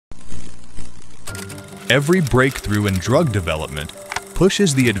Every breakthrough in drug development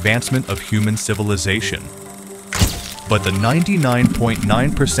pushes the advancement of human civilization. But the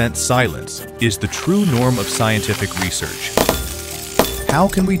 99.9% silence is the true norm of scientific research. How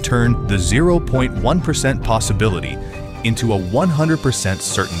can we turn the 0.1% possibility into a 100%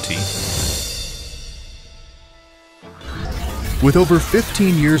 certainty? With over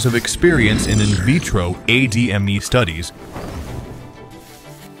 15 years of experience in vitro ADME studies,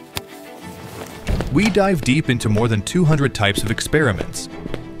 we dive deep into more than 200 types of experiments.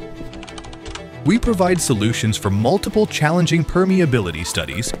 We provide solutions for multiple challenging permeability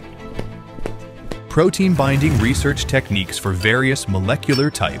studies, protein binding research techniques for various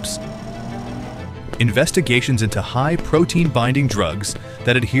molecular types, investigations into high protein binding drugs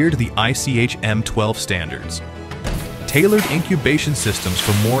that adhere to the ICH M12 standards, tailored incubation systems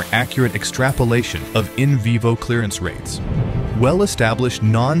for more accurate extrapolation of in vivo clearance rates, well-established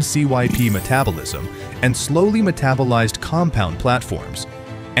non-CYP metabolism and slowly metabolized compound platforms,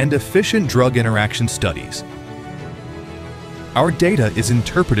 and efficient drug interaction studies. Our data is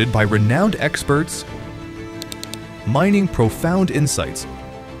interpreted by renowned experts, mining profound insights,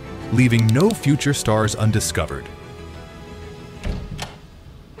 leaving no future stars undiscovered.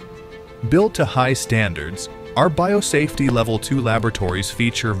 Built to high standards, our Biosafety Level 2 laboratories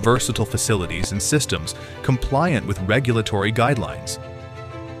feature versatile facilities and systems compliant with regulatory guidelines,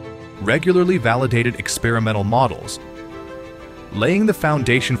 regularly validated experimental models, laying the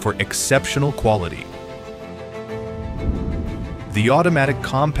foundation for exceptional quality. The automatic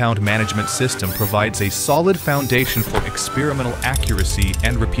compound management system provides a solid foundation for experimental accuracy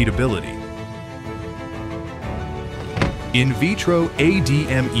and repeatability. In Vitro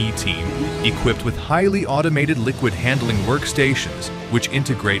ADME team, equipped with highly automated liquid handling workstations which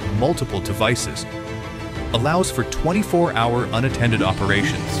integrate multiple devices, allows for 24-hour unattended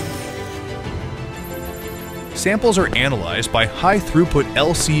operations. Samples are analyzed by high-throughput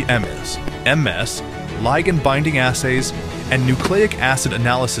LC-MS, MS, ligand-binding assays, and nucleic acid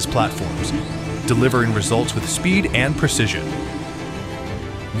analysis platforms, delivering results with speed and precision.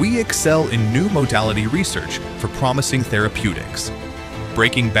 We excel in new modality research for promising therapeutics,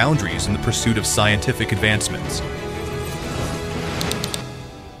 breaking boundaries in the pursuit of scientific advancements.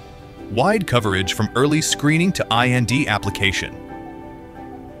 Wide coverage from early screening to IND application.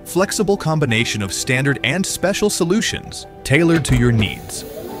 Flexible combination of standard and special solutions tailored to your needs.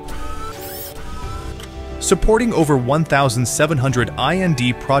 Supporting over 1,700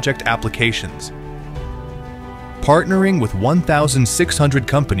 IND project applications. Partnering with 1,600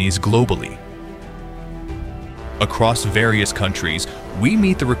 companies globally. Across various countries, we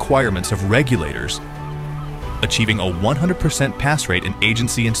meet the requirements of regulators, achieving a 100% pass rate in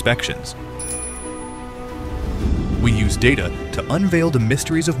agency inspections. We use data to unveil the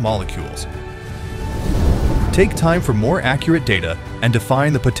mysteries of molecules. Take time for more accurate data and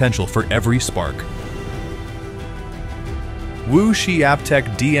define the potential for every spark. WuXi AppTec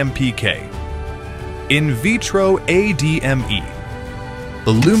DMPK. In Vitro ADME.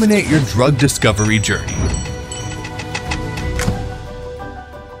 Illuminate your drug discovery journey.